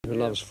who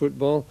loves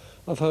football,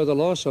 of how the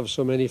loss of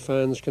so many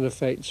fans can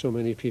affect so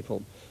many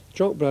people.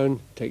 Jock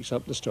Brown takes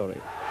up the story.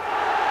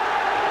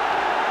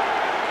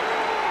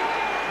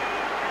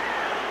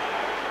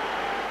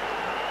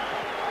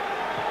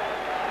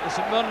 The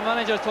St Mirren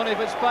manager Tony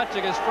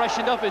Fitzpatrick has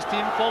freshened up his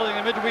team following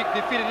a midweek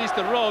defeat at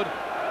Easter Road.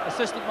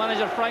 Assistant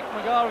manager Frank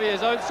McGarvey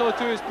is out, so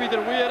too is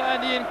Peter Weir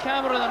and Ian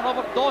Cameron and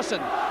Robert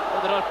Dawson.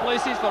 But there are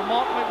places for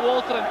Mark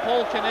McWalter and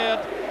Paul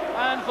Kinnaird,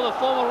 and for the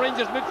former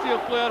Rangers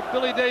midfield player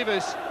Billy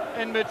Davis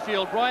in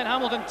midfield. Brian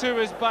Hamilton too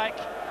is back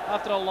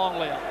after a long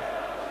layoff.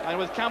 And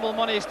with Campbell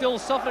Money still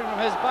suffering from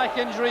his back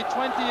injury,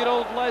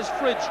 20-year-old Les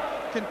Fridge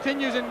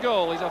continues in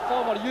goal. He's a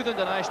former youth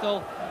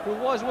international who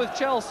was with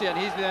Chelsea, and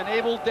he's been an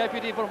able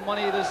deputy for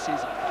Money this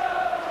season.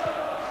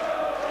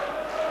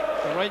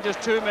 The Rangers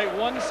too make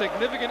one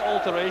significant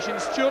alteration.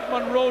 Stuart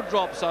Munro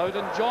drops out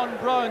and John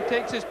Brown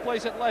takes his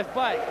place at left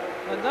back,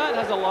 and that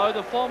has allowed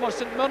the former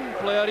St Mirren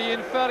player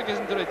Ian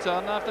Ferguson to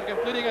return after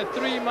completing a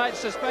 3-match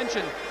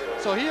suspension.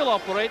 So he'll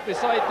operate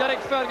beside Derek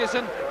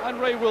Ferguson and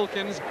Ray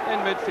Wilkins in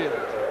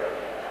midfield.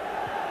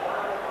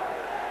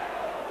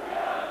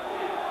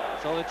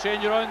 So the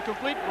change around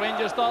complete.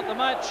 Rangers start the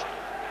match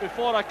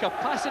before a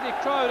capacity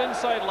crowd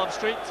inside Love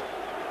Street.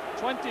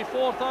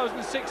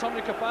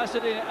 24,600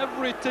 capacity, and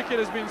every ticket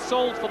has been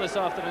sold for this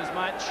afternoon's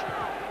match,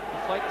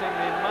 reflecting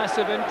the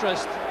massive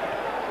interest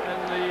in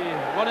the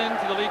run-in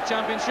to the league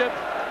championship,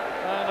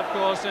 and of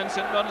course in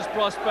St Mirren's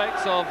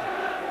prospects of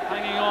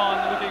hanging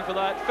on, looking for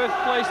that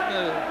 5th place in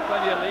the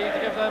Premier League to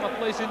give them a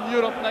place in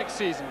Europe next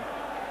season.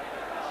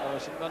 So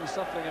St Mirren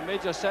suffering a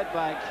major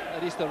setback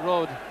at Easter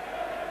Road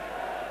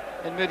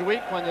in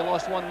midweek when they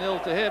lost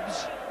 1-0 to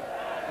Hibs.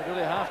 They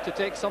really have to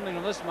take something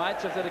from this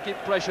match if they're to keep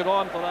pressure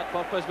on for that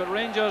purpose. But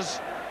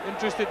Rangers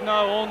interested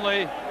now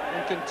only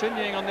in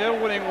continuing on their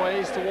winning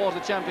ways towards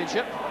the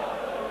championship.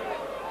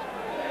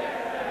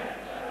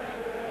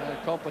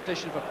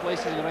 Competition for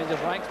places in the Rangers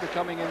ranks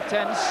becoming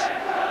intense.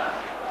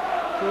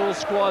 Full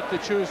squad to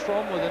choose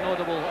from, with a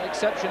notable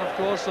exception, of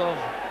course, of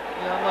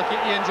the unlucky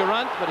Ian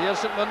Durrant. But here's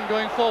St Mirren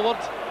going forward.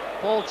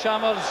 Paul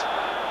Chalmers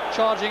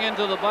charging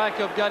into the back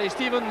of Gary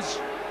Stevens.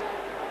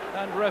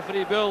 And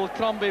referee Bill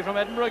Crombie from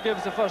Edinburgh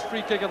gives the first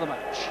free kick of the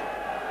match.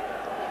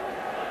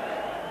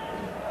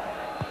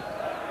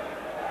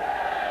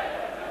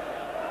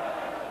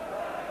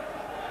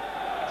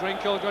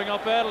 Drinkle going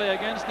up early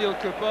against Neil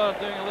Cooper,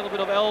 doing a little bit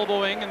of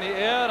elbowing in the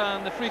air,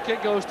 and the free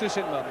kick goes to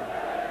St Mirren.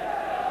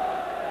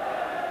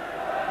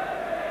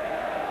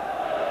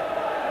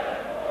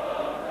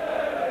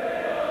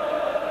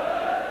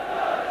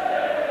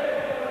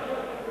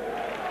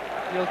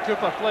 Neil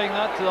Cooper playing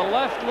that to the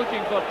left,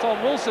 looking for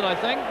Tom Wilson, I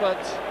think, but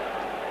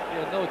he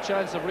had no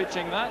chance of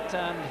reaching that,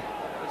 and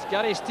it's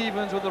Gary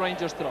Stevens with the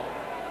Rangers throw.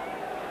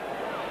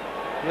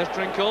 Here's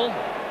Drinkle.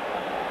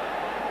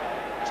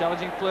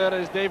 Challenging player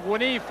is Dave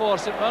Winnie for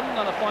St Mirren,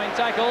 and a fine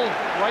tackle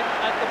right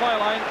at the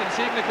byline,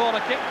 conceding the corner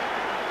kick.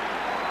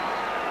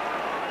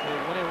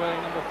 Dave Winnie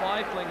wearing number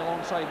 5, playing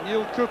alongside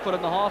Neil Cooper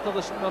in the heart of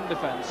the St Mirren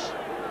defence.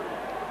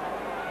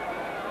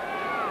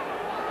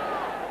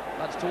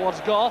 That's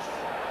towards Gough.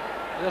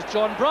 There's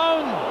John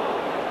Brown.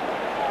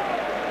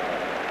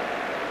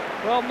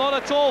 Well, not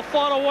at all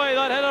far away,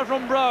 that header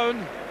from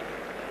Brown.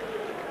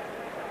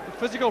 The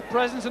physical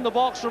presence in the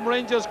box from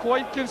Rangers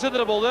quite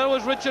considerable. There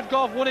was Richard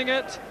Gough winning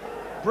it.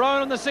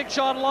 Brown on the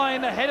 6-yard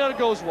line, the header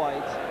goes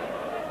wide.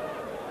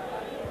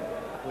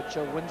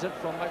 Butcher wins it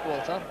from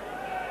McWalter.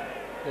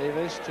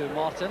 Davis to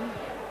Martin.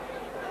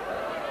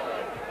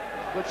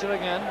 Butcher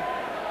again.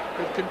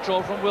 Good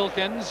control from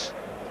Wilkins.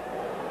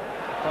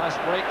 Pass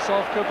breaks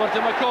off Cooper to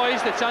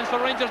McCoy's. The chance for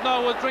Rangers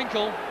now with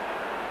Drinkle.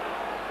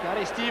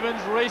 Gary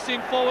Stevens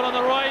racing forward on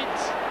the right.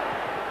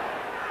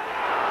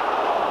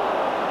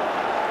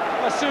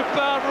 A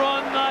superb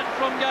run that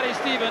from Gary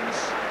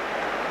Stevens.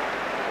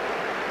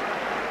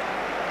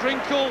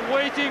 Drinkle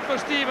waiting for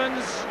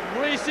Stevens,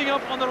 racing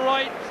up on the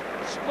right,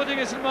 splitting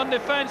his St Mirren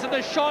defence, and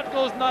the shot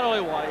goes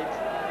narrowly wide.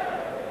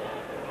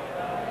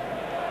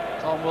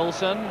 Tom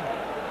Wilson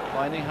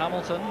finding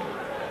Hamilton.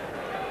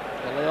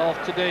 The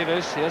lay-off to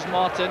Davis. Here's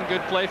Martin.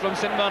 Good play from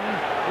St Mirren.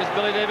 Here's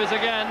Billy Davis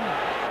again.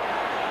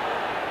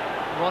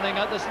 Running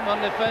at the St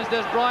Mirren defence.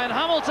 There's Brian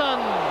Hamilton.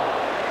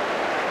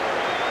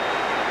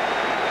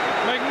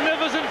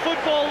 Magnificent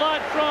football that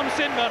from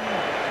St Mirren.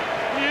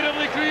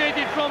 Beautifully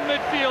created from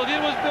midfield.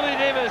 Here was Billy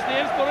Davis, the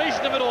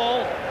inspiration of it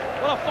all.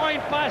 What a fine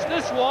pass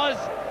this was.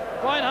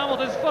 Brian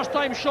Hamilton's first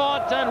time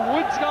shot, and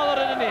Woods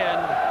gathered it in the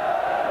end.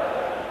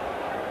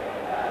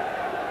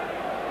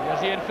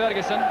 Here's Ian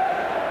Ferguson.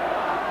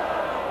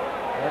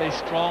 Very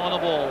strong on the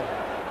ball.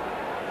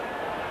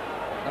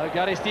 Now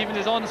Gary Stevens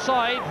is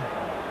onside.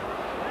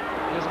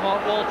 Here's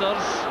Mark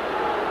Walters.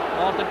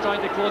 Martin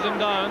trying to close him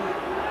down.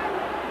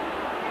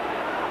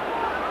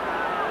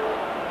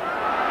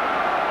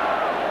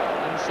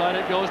 Inside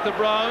it goes to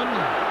Brown.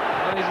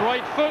 On his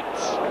right foot.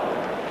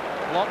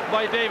 Blocked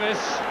by Davis.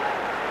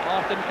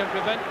 Martin can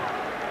prevent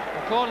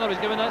a corner. He's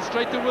given that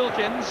straight to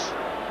Wilkins.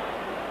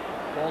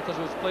 Walters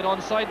was played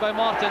onside by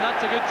Martin.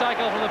 That's a good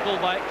tackle from the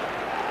fullback.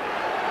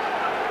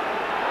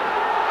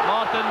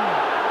 Martin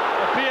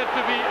appeared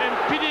to be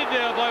impeded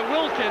there by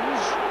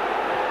Wilkins,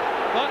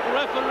 but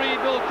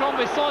referee Bill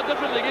Crombie saw it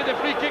differently. Gave the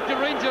free kick to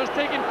Rangers,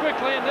 taken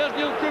quickly, and there's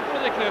Neil Cook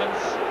with the clearance.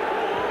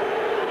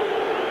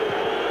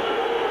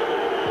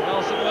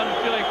 St Mirren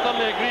feeling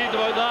thoroughly aggrieved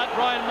about that.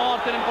 Brian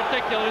Martin in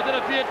particular, who did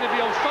appear to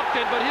be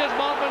obstructed, but here's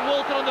Mark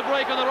McWalter on the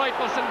break on the right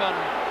for St Mirren.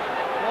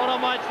 What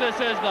a match this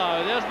is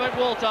now. There's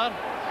McWalter,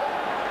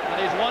 and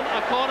he's won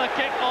a corner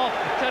kick off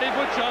Terry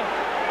Butcher.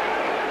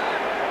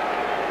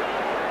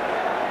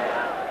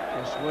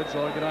 Chris Woods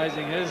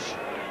organising his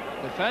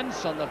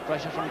defence under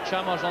pressure from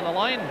Chalmers on the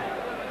line.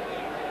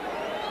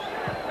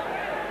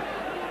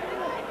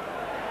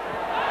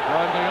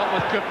 Brown going up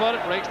with Cooper,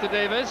 it breaks to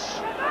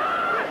Davis.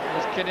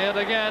 There's Kinnaird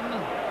again.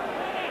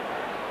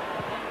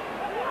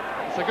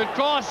 It's a good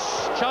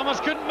cross.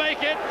 Chalmers couldn't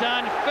make it,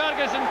 and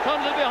Ferguson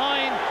turns it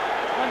behind,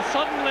 and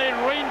suddenly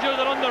Rangers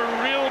are under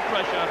real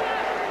pressure.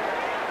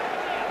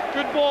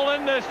 Good ball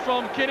in this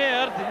from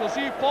Kinnaird. You'll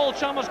see Paul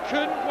Chalmers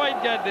couldn't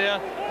quite get there,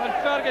 and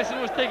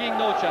Ferguson was taking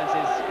no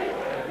chances.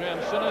 Graham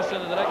Souness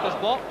in the director's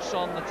box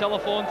on the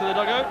telephone to the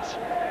dugout.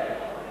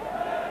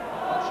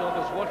 That job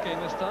is working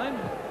this time.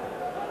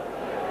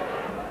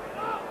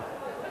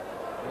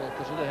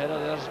 To the header,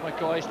 there's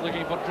McCoist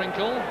looking for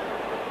Trinkle.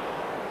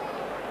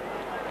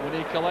 When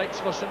he collects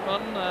for St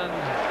Mirren and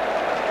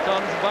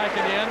turns back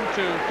in the end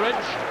to Fridge.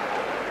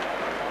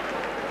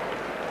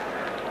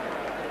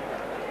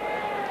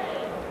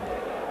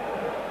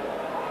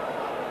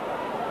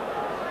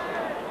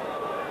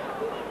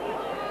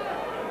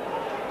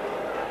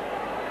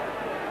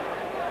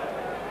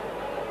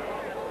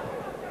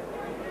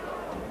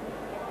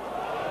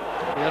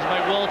 Here's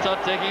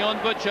McWalter taking on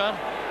Butcher,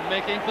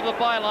 making for the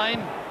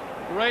byline.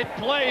 Great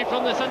play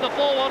from the centre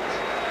forward.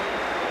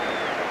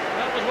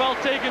 That was well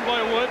taken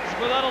by Woods,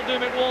 but that'll do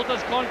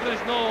McWalter's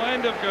confidence no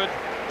end of good.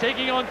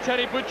 Taking on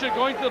Terry Butcher,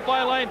 going to the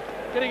byline,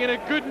 getting in a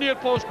good near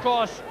post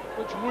cross,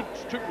 which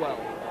Woods took well.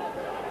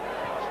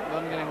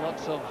 St getting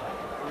lots of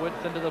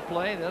width into the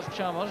play. There's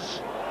Chalmers.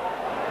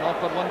 An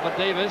awkward one for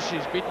Davis.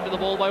 He's beaten to the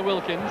ball by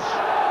Wilkins.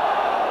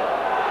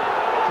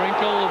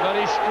 Trinkle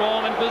very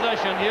strong in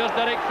possession. Here's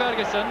Derek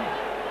Ferguson.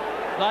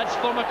 That's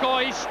for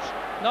McCoist.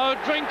 Now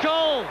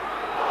Trinkle.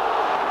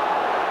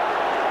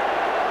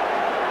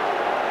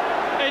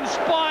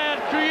 Inspired,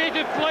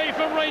 creative play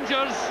from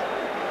Rangers.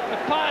 The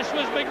pass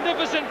was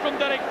magnificent from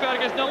Derek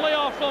Ferguson. The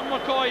layoff from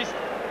McCoist.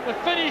 The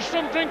finish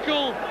from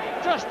Trinkle,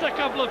 just a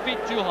couple of feet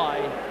too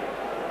high.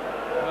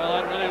 Well,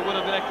 that really would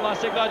have been a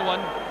classic, that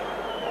one.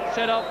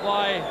 Set up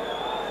by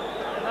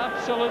an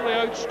absolutely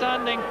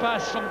outstanding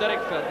pass from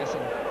Derek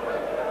Ferguson.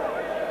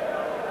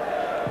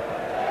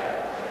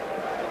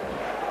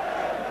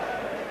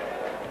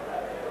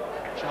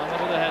 Chalmers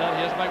with the header.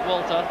 Here's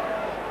McWalter.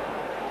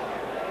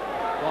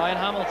 Brian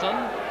Hamilton.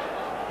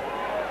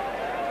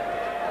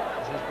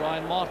 This is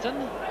Brian Martin.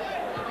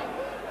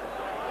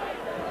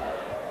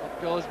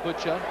 Up goes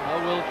Butcher.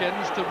 Now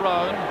Wilkins to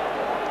Brown.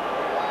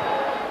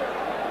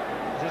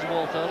 This is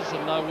Walters,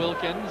 and now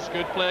Wilkins.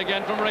 Good play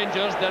again from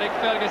Rangers. Derek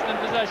Ferguson in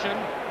possession.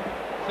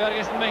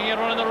 Ferguson making a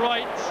run on the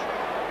right.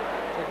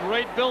 It's a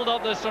great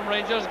build-up this from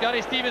Rangers.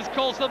 Gary Stevens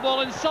calls the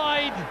ball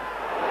inside.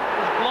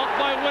 It's blocked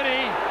by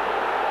Winnie.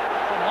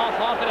 Some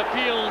half-hearted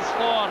appeals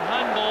for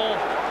handball.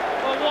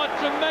 But what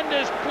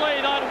tremendous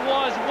play that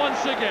was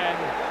once again.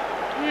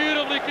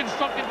 Beautifully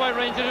constructed by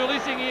Rangers,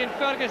 releasing Ian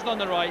Ferguson on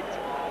the right.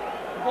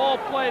 The ball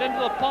played into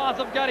the path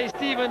of Gary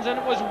Stevens, and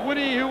it was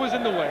Winnie who was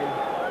in the way.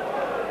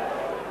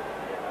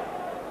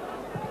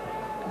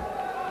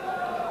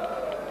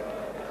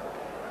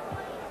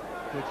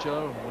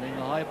 Butcher winning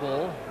the high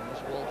ball.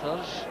 There's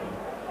Walters.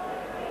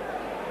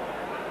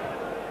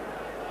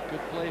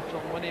 Good play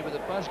from Winnie, but the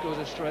pass goes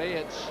astray.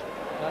 It's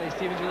Gary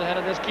Stevens with the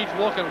header. There's Keith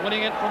Walker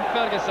winning it from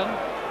Ferguson.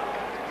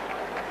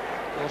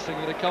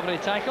 Forcing the recovery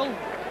tackle.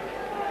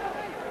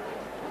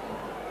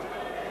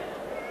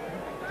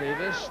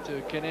 Davis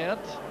to Kinnaird.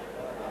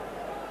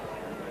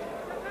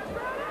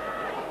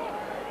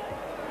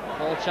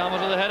 Paul Chalmers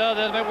with the header.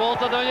 There's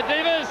McWalter down to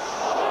Davis.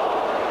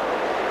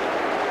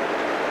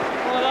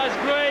 Oh, that's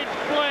great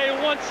play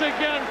once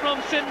again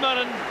from St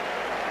Mirren.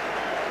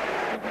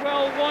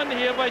 Well won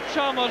here by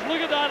Chalmers.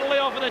 Look at that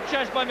layoff in the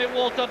chest by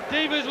McWalter.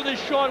 Davis with his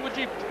shot, which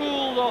he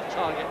pulled off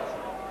target.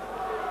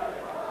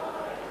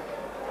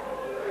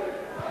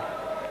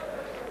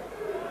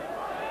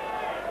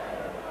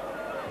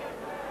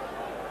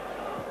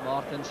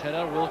 Martin's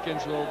header.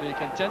 Wilkins will be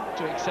content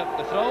to accept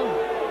the throw.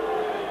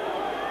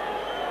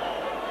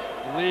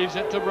 Leaves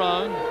it to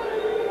Brown.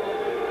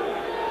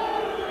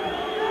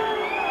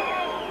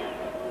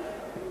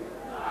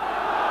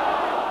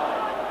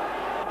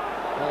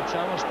 Paul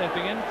Chalmers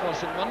stepping in for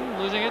St Mirren,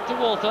 losing it to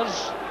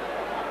Walters.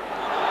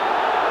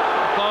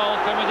 Foul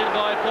committed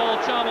by Paul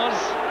Chalmers.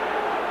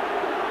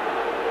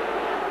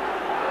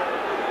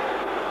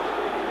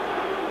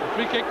 A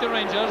free kick to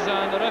Rangers,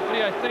 and the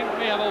referee, I think,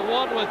 may have a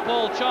word with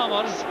Paul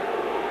Chalmers.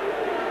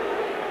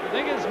 I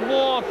think it's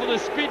more for the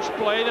speech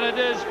play than it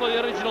is for the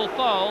original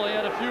foul. He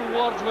had a few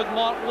words with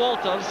Mark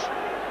Walters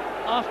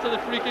after the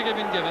free kick had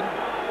been given.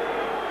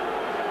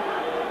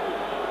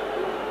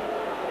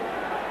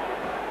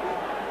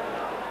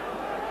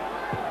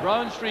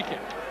 Brown's free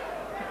kick.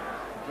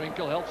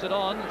 Drinkle helps it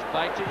on. It's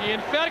back to Ian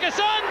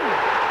Ferguson.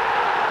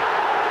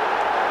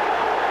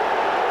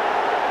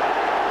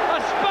 A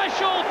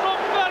special from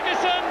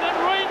Ferguson, and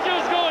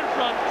Rangers go in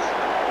front.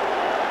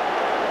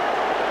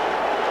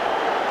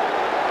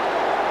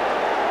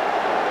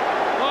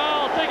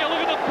 Well, take a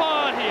look at the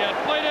power here.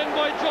 Played in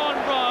by John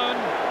Brown.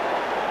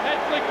 Head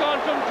flick on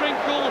from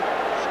Drinkle.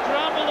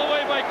 Scrambled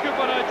away by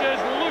Cooper. Now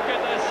just look at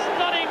this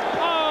stunning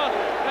power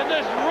and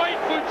this right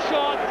foot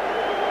shot.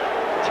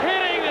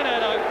 Tearing the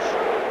net out.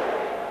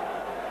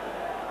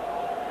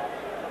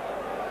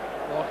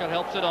 Walker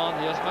helps it on.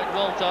 Here's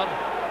McWalter.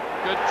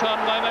 Good turn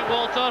by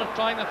McWalter,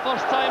 trying the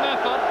first time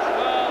effort.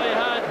 Well, he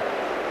had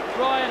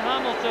Brian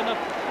Hamilton a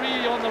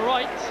free on the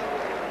right,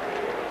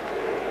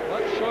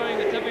 but showing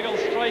the typical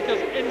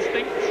striker's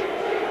instinct.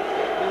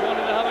 He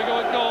wanted to have a go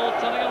at goal,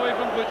 turning away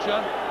from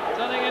Butcher,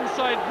 turning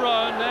inside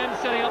Brown, then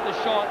setting up the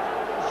shot.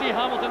 You see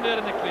Hamilton there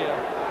in the clear.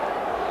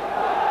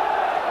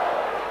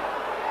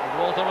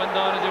 Walter went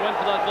down as he went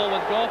for that ball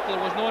with Goff. There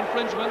was no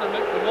infringement,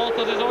 and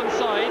Walters is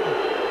onside.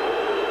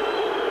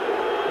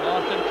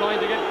 Martin trying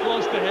to get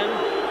close to him.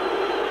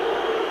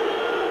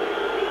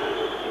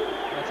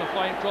 That's a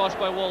fine cross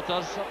by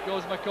Walters. Up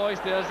goes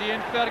McCoist. There's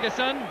Ian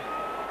Ferguson.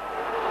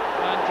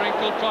 And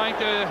Drinkle trying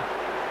to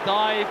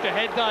dive to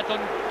head that on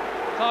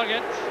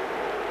target.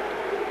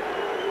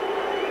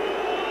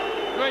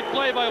 Great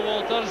play by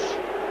Walters.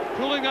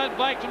 Pulling that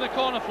back from the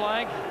corner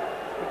flag.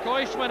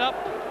 McCoist went up.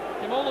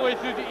 Came all the way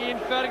through to Ian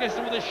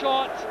Ferguson with a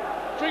shot.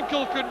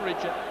 Drinkle couldn't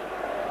reach it.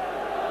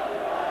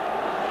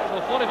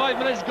 So 45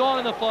 minutes gone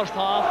in the first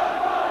half.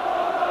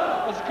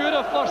 As good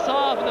a first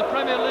half in the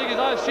Premier League as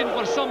I've seen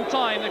for some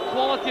time. The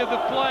quality of the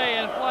play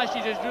and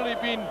flashes has really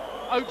been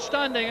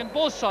outstanding on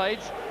both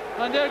sides.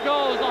 And there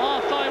goes the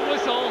half-time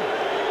whistle.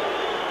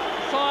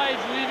 Sides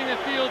leaving the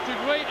field to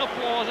great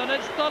applause, and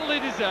it's thoroughly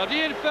deserved.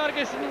 Ian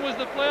Ferguson was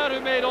the player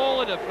who made all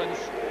the difference.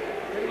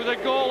 It was a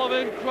goal of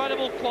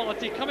incredible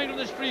quality coming from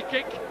this free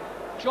kick.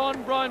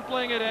 John Brown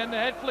playing it in, the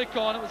head flick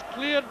on. It was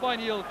cleared by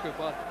Neil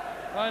Cooper.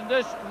 And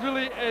this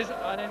really is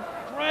an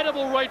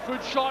incredible right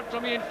foot shot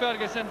from Ian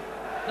Ferguson.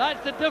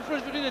 That's the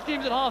difference between the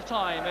teams at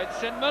half-time. It's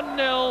St Mirren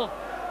 0,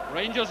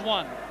 Rangers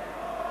 1.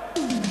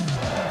 St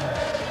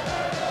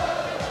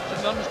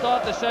Mirren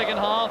start the second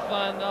half,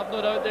 and I've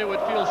no doubt they would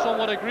feel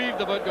somewhat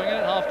aggrieved about going in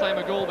at half-time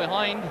a goal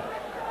behind.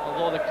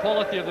 Although the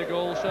quality of the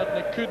goal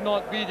certainly could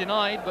not be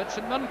denied, but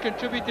St Mirren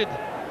contributed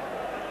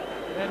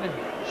in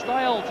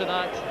style to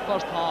that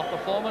first half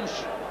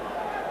performance,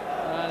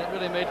 and it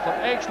really made for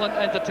excellent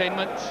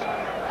entertainment.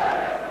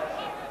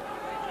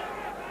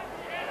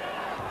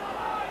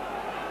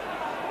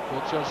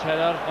 Butcher's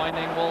header,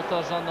 finding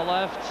Walters on the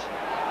left,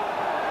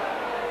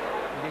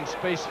 getting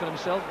space for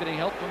himself, getting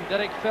help from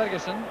Derek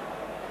Ferguson.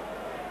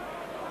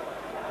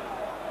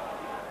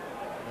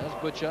 There's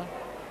Butcher.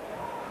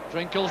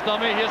 Drinkle's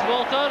dummy, here's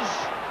Walters.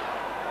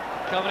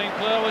 Covering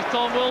player was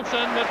Tom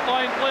Wilson, but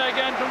fine play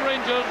again from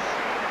Rangers.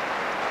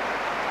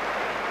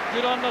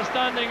 Good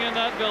understanding in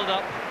that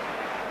build-up.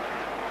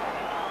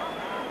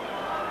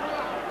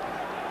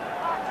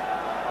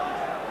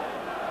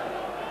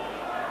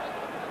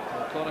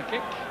 Corner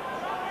kick.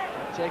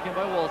 Taken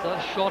by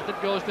Walters. Short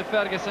it goes to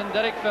Ferguson.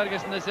 Derek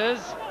Ferguson this is.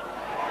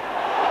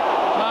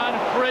 And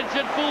Fridge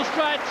at full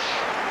stretch.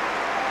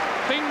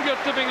 Finger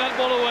tipping that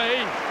ball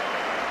away.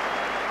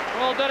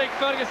 Well, Derek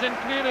Ferguson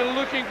clearly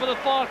looking for the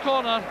far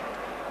corner,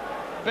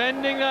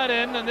 bending that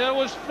in, and there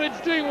was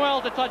Fridge doing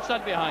well to touch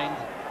that behind.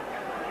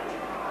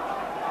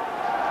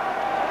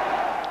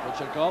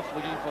 Richard Goff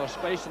looking for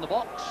space in the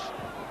box.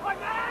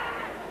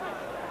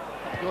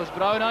 Up goes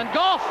Brown and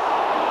Goff!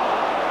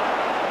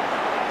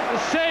 The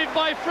save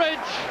by Fridge.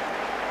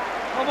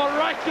 A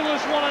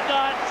miraculous one at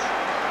that.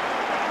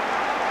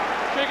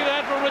 Shaking the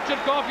head from Richard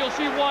Goff, you'll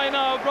see why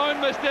now. Brown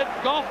missed it,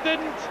 Goff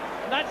didn't.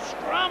 That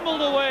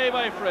scrambled away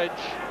by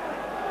Fridge.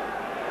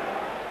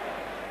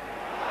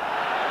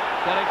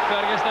 Derek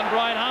Ferguson and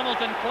Brian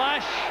Hamilton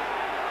clash.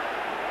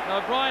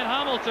 Now Brian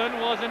Hamilton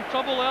was in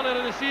trouble earlier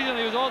in the season.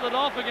 He was ordered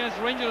off against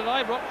Rangers at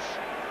Ibrox.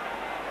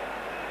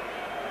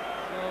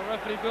 So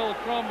referee Bill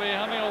Crombie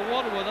having a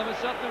word with him. It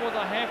certainly was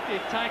a hefty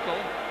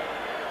tackle.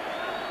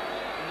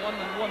 One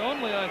and one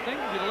only, I think.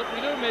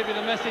 Maybe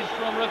the message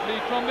from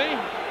referee Crombie.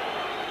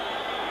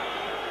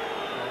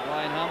 Well,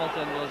 Brian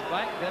Hamilton was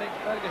back. Derek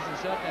Ferguson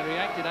certainly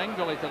reacted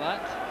angrily to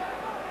that.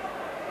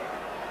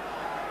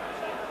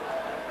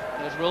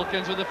 There's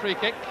Wilkins with the free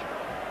kick.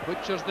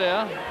 Butcher's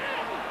there.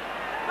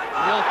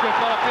 Neil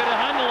Cooper appeared to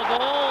handle the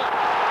ball.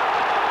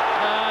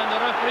 And the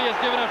referee has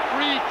given a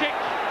free kick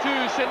to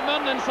St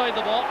Mirren inside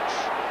the box.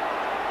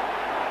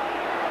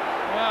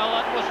 Well,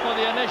 that was for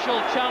the initial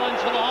challenge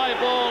for the high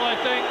ball, I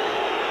think.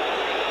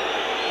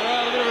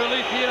 Well, a bit of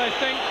relief here, I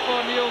think,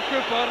 for Neil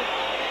Cooper.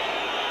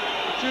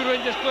 The two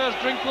Rangers players,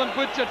 Drinkle and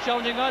Butcher,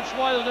 challenging. That's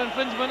why there was an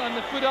infringement, and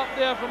the foot up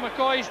there from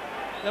McCoist.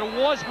 There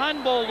was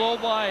handball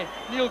though by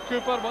Neil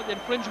Cooper, but the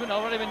infringement had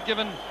already been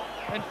given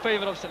in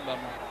favour of St Mirren.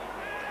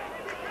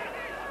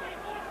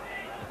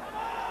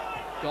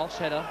 Goff's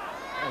header.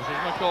 This is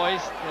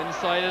McCoist.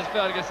 Inside is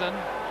Ferguson.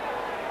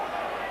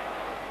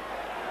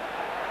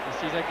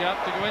 He sees a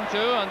gap to go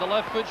into, and the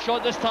left foot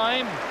shot this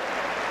time.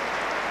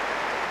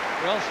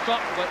 Well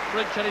struck, but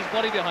Fridge had his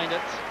body behind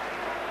it.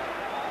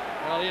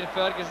 Well, Ian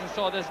Ferguson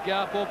saw this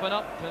gap open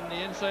up in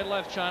the inside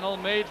left channel,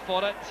 made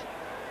for it.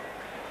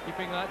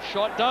 Keeping that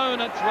shot down,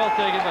 it's well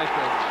taken by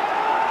Fridge.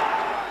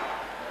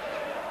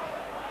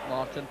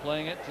 Martin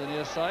playing it to the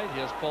near side.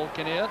 Here's Paul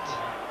Kinnaird.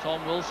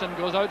 Tom Wilson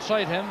goes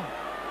outside him.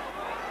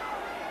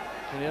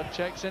 Kinnaird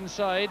checks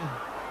inside.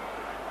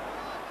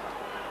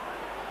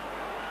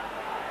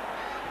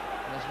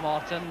 There's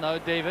Martin, now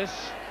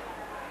Davis.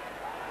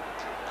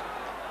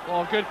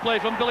 Oh, good play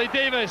from Billy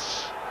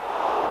Davis.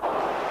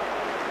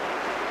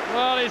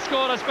 Well, he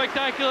scored a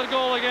spectacular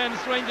goal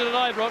against Rangers at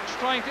Ibrox,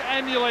 trying to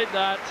emulate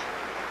that.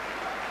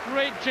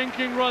 Great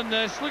jinking run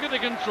this. Look at the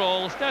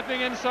control.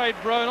 Stepping inside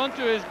Brown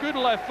onto his good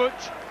left foot.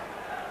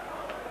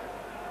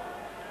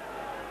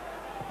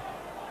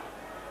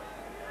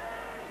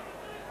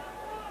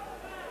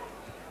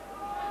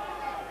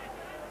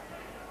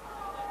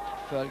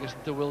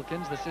 Ferguson to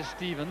Wilkins. This is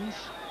Stevens.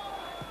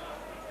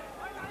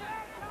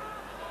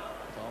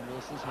 Tom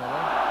Wilson's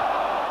header.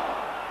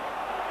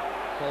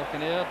 Paul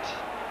Kinnaird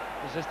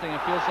resisting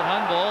and feels for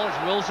handball. It's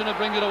Wilson who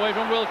brings it away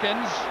from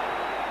Wilkins.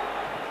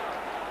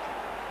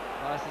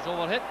 Pass is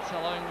overhit,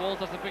 allowing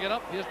Walters to pick it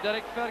up. Here's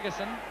Derek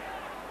Ferguson.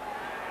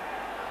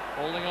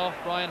 Holding off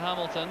Brian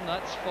Hamilton.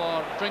 That's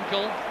for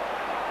Drinkle.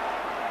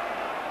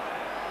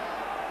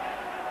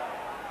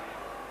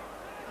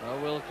 Now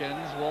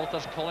Wilkins.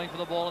 Walters calling for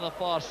the ball on the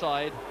far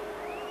side.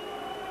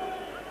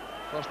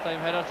 First time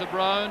header to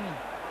Brown.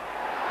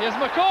 Here's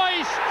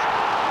McCoist.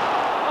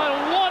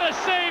 And what a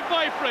save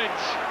by Fridge.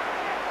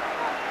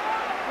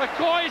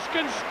 McCoist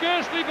can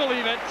scarcely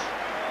believe it.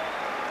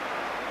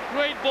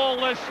 Great ball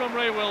lift from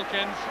Ray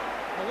Wilkins.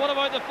 But what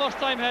about the first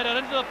time header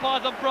into the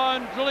path of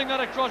Brown, drilling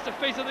that across the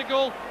face of the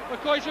goal?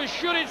 McCoist was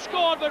sure he'd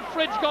scored, but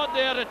Fridge got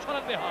there to turn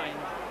it behind.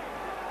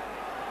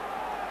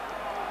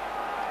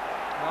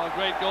 Well,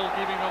 great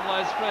goalkeeping from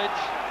Les Fridge,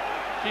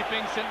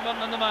 keeping St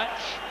Mirren in the match.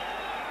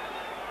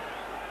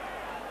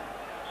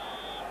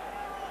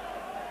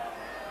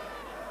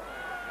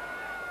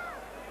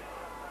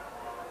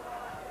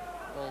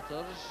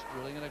 Walters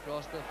drilling it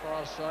across the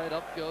far side.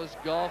 Up goes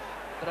Gough,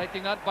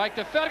 directing that back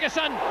to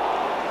Ferguson.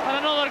 And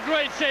another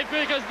great save,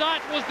 because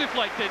that was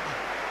deflected.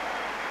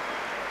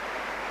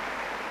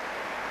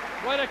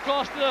 Right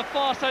across to the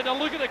far side. And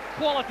look at the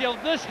quality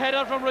of this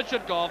header from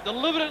Richard Gough.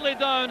 Deliberately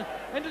down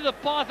into the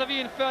path of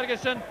Ian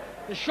Ferguson.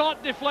 The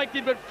shot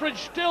deflected, but Fridge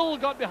still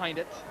got behind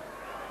it.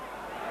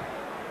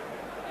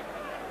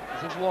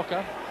 This is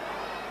Walker.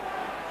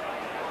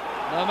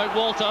 Now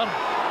McWalter.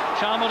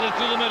 Chalmers is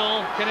through the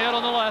middle. Kinnaird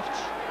on the left.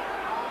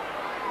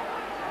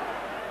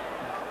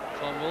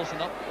 Tom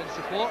Wilson up in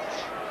support.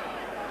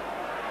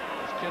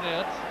 It's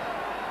Kinnaird.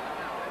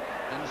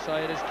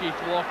 Inside is Keith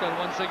Walker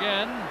once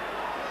again.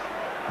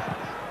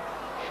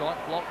 Shot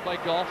blocked by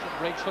Gough. It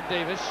breaks for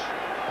Davis.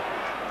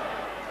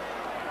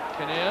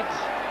 Kinnaird.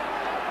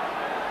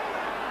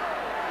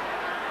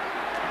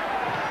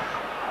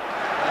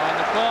 And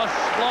the cross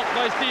blocked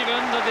by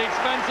Stevens at the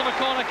expense of a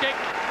corner kick.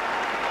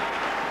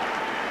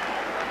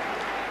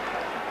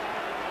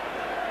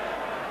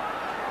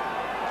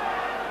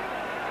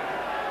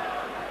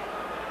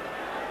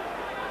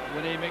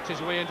 Winnie makes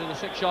his way into the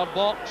 6-yard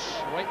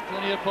box, right to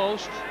the near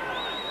post.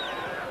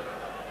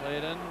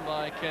 Played in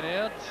by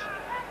Kinnaird.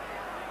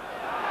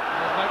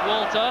 There's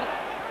McWalter.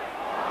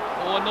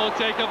 Oh, no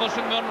taker for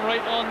St Mirren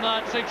right on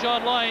that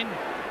 6-yard line.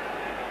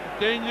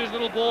 Dangerous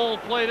little ball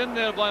played in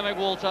there by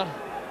McWalter.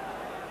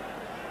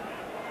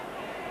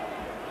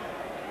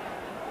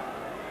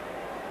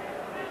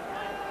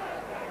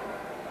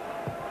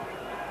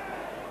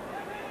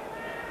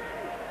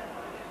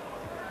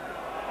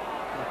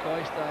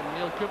 McCoist and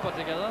Neil Cooper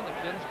together. The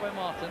clearance by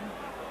Martin.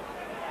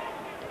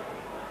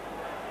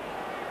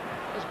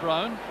 There's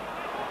Brown.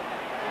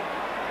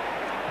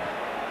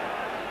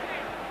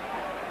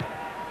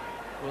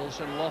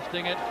 Wilson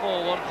lofting it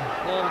forward.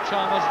 Paul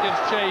Chalmers gives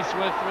chase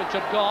with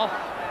Richard Gough.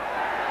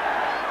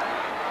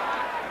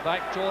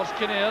 Back towards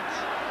Kinnaird.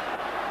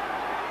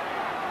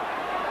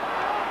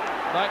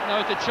 Back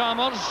now to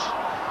Chalmers.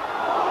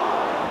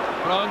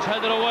 Brown's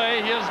headed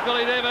away. Here's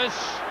Billy Davis.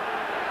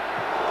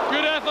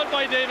 Good effort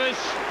by Davis.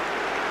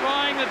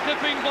 Trying the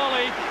dipping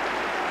volley.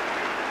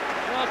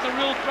 Well, that's a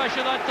real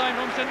pressure that time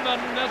from St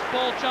Mirren. There's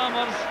Paul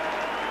Chalmers.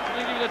 I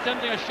think he was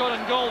attempting a shot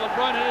on goal, but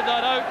Brown headed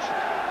that out.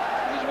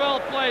 It was well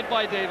played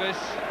by Davis.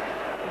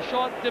 The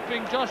shot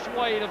dipping just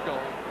wide of goal.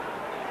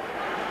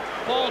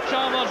 Paul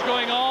Chalmers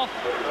going off.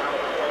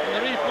 And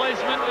the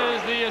replacement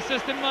is the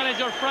assistant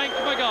manager, Frank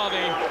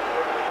McGarvey.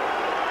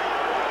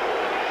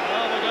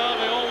 Well,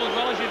 McGarvey always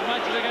relishes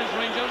matches against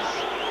Rangers.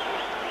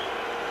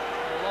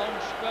 A long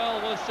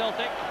spell with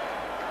Celtic.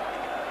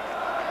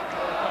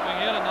 Coming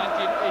here in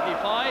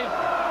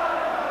 1985.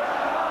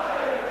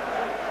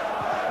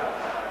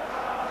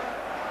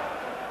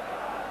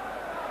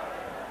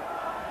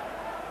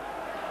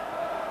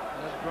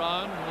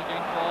 Brown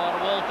looking for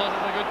Walters.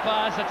 It's a good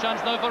pass, a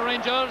chance now for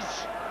Rangers.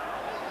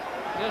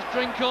 Here's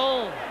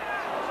Drinkle.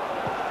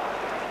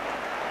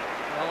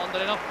 Well, under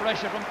enough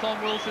pressure from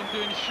Tom Wilson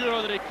to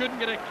ensure that he couldn't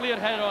get a clear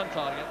header on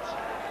target.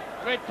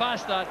 Great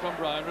pass that from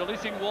Brown,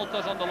 releasing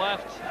Walters on the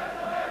left.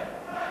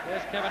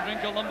 There's Kevin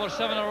Drinkle, number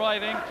 7,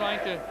 arriving, trying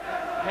to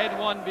head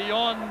one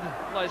beyond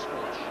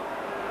Lesbridge.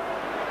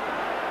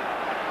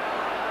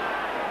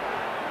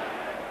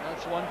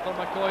 That's one for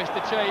McCoist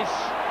to chase.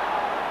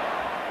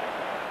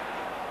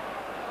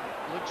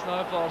 Looks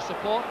now for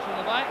support from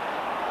the back.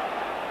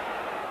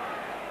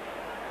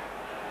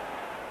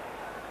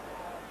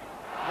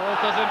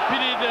 Walters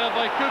impeded there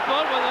by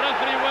Cooper, but the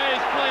referee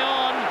waves play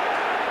on.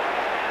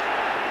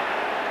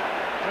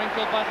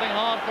 Drinkle battling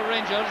hard for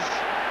Rangers.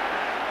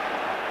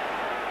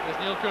 There's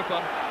Neil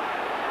Cooper.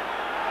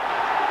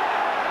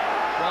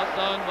 Brought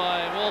down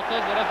by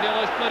Walters. The referee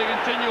allows play to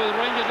continue with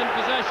Rangers in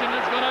possession.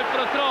 It's gone out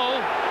for a throw.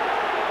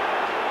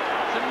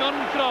 St Mirren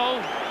throw.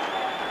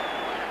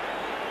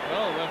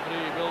 Well,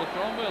 referee Bill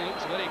Cromwell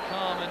looks very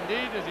calm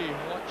indeed as he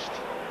watched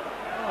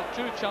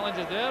two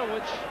challenges there,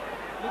 which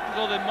looked as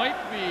though they might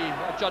be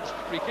adjudged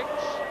free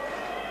kicks.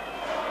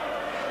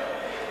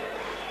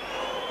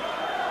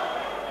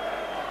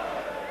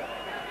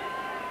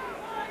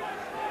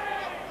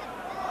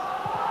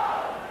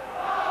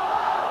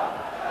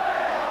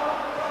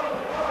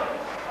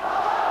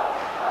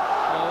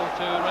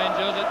 To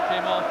Rangers, it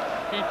came off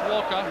Keith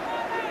Walker.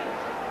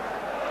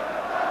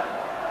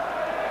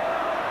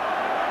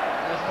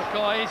 There's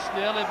McCoist,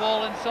 the early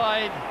ball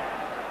inside.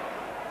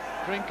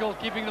 Drinkle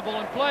keeping the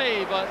ball in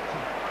play, but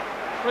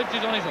Fridge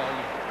is on his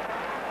own.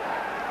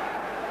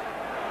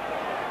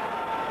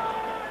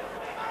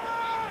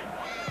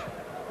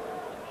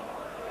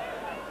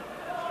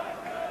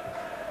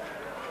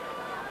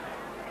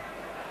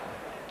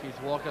 Keith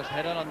Walker's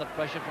header under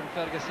pressure from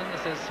Ferguson.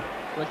 This is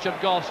Richard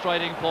Gough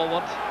striding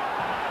forward.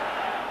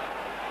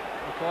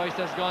 McCoist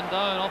has gone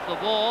down off the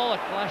ball, a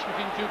clash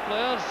between two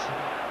players,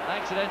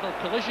 accidental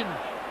collision,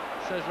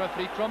 says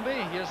referee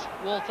Trumbie. Here's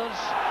Walters,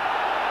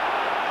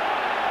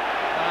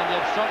 and the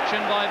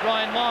obstruction by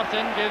Brian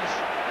Martin gives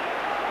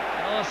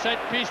another set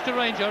piece to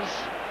Rangers.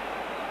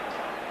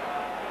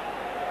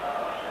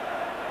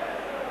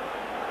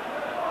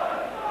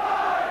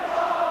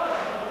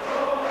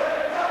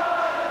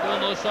 Still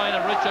no sign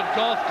of Richard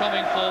Gough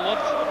coming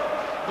forward.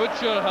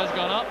 Butcher has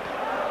gone up.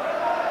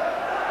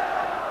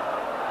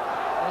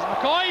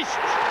 McCoist!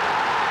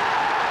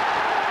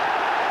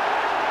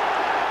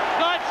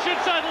 That should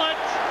settle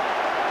it.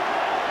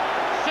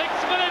 6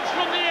 minutes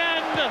from the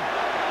end.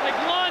 A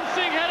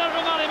glancing header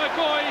from Ali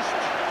McCoist.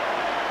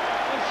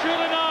 And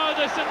surely now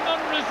the St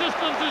Mirren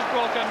resistance is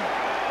broken.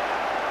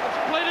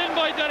 It's played in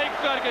by Derek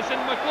Ferguson.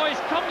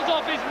 McCoist comes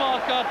off his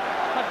marker.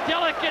 A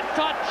delicate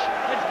touch.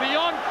 It's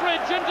beyond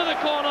Fridge into the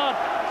corner.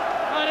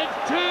 And it's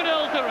 2-0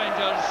 to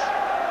Rangers.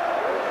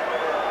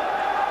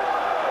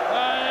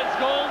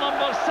 Goal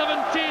number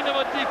 17 of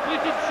a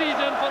depleted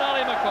season for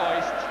Ali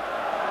McCoist.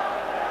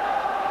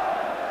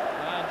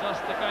 And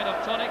just the kind of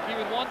tonic he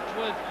would want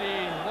with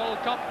the World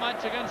Cup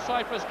match against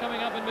Cyprus coming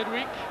up in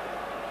midweek.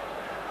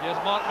 Here's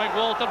Mark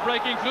McWalter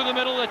breaking through the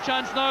middle. A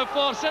chance now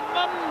for St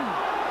Mirren.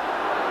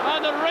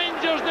 And the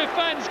Rangers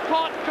defence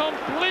caught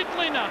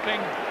completely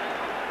napping.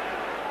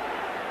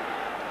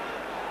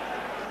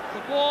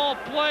 The ball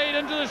played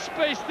into the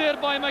space there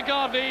by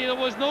McGarvey. There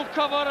was no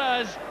cover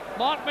as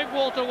Mark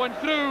McWalter went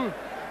through.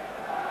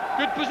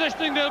 Good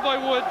positioning there by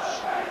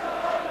Woods.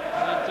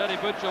 And Terry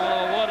Butcher will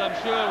have a word, I'm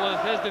sure, with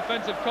his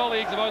defensive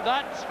colleagues about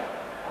that.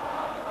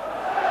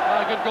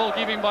 Good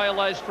goalkeeping by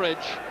Les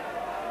Fridge.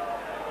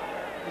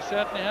 He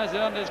certainly has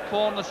earned his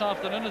corn this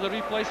afternoon as a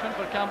replacement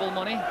for Campbell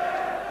Money.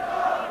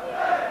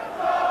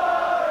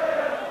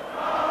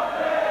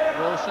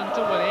 Wilson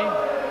to Winnie.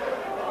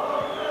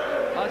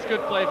 That's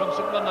good play from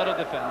St Mirren out of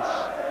defence.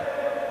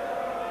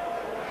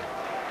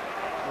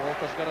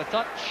 Walter's got a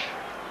touch.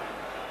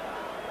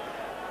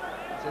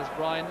 This is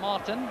Brian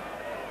Martin.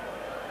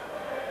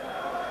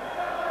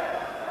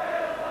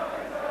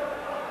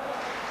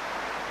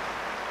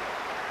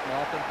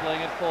 Martin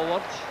playing it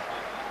forward.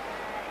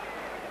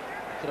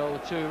 Throw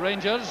to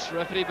Rangers.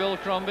 Referee Bill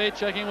Crombie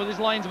checking with his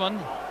linesman.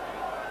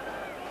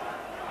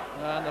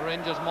 And the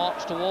Rangers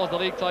march towards the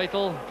league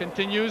title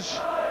continues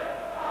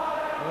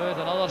with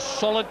another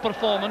solid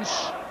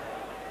performance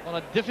on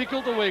a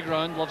difficult away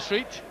ground, Love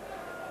Street.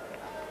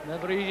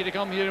 Never easy to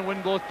come here and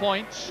win both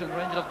points, and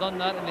Rangers have done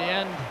that in the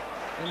end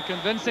in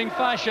convincing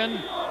fashion.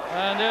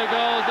 And there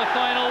goes the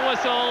final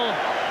whistle.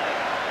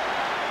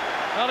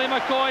 Ali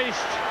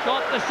McCoist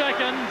got the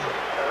second.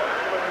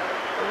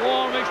 A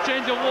warm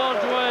exchange of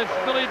words with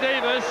Billy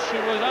Davis, who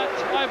was at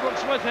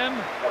Ibrox with him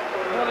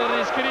earlier in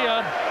his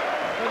career.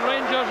 The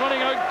Rangers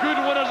running out good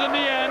winners in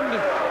the end.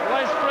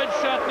 Les Fridge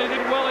certainly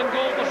did well in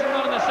goal for St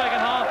Mirren in the second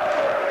half.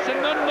 St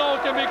Mirren,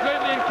 though, can be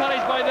greatly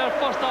encouraged by their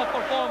first half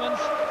performance.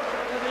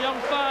 There's a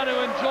young fan who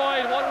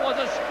enjoyed what was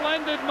a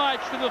splendid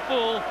match to the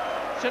full.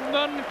 St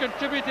Mirren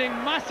contributing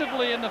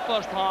massively in the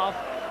first half,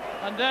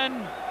 and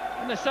then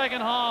in the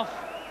second half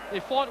they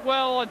fought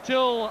well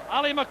until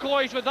Ali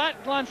McCoist with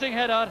that glancing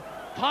header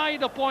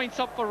tied the points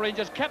up for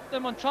Rangers, kept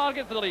them on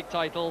target for the league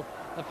title,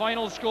 The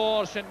final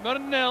score, St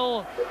Mirren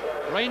 0,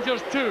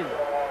 Rangers 2.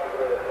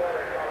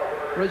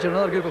 Richard,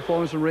 another good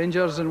performance from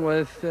Rangers, and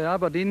with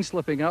Aberdeen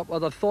slipping up, are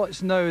there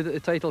thoughts now that the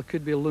title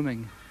could be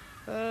looming?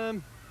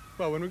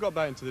 Well, when we got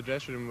back into the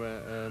dressing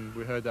room,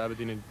 we heard that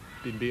Aberdeen had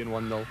been beaten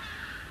 1-0.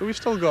 But we've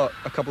still got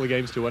a couple of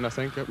games to win, I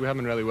think. We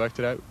haven't really worked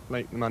it out.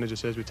 Like the manager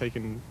says, we're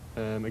taking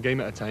a game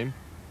at a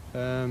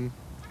time.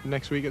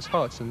 Next week it's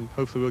Hearts, and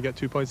hopefully we'll get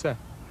 2 points there.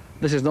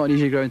 This is not an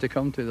easy ground to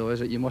come to, though,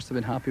 is it? You must have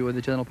been happy with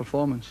the general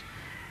performance.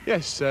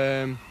 Yes,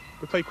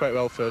 we played quite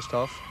well first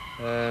half.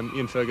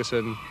 Ian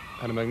Ferguson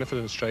had a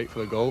magnificent strike for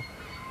the goal.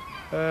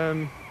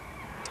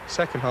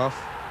 Second half,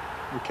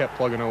 we kept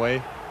plugging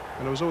away,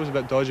 and it was always a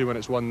bit dodgy when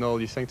it's 1-0.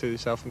 You think to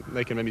yourself,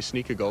 they can maybe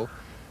sneak a goal,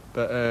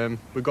 but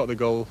we got the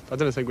goal. I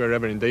didn't think we were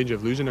ever in danger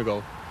of losing a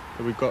goal,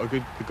 but we got a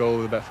good goal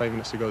with about 5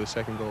 minutes to go, the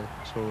second goal.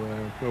 So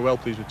we're well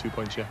pleased with 2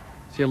 points, yeah.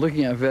 So you're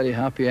looking at a very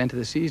happy end to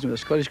the season with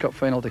the Scottish Cup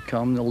final to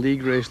come, the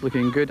league race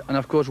looking good, and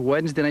of course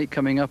Wednesday night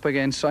coming up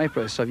against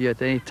Cyprus. Have you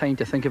had any time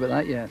to think about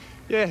that yet?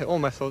 Yeah, all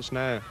my thoughts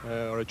now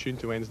are attuned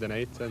to Wednesday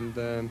night,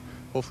 and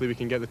hopefully we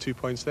can get the 2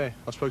 points there.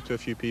 I've spoken to a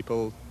few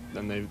people,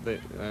 and they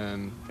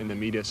in the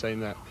media saying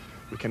that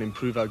we can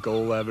improve our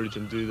goal average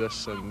and do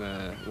this and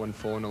win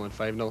 4-0 and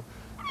 5-0.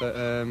 But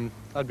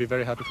I'd be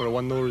very happy for a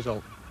 1-0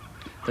 result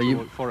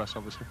for us,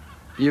 obviously.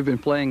 You've been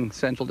playing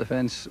central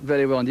defence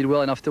very well indeed,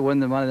 well enough to win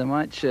the man of the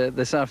match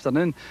this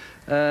afternoon.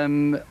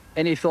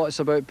 Any thoughts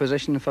about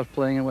position for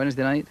playing on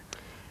Wednesday night?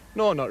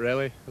 No, not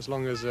really. As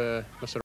long as Mr.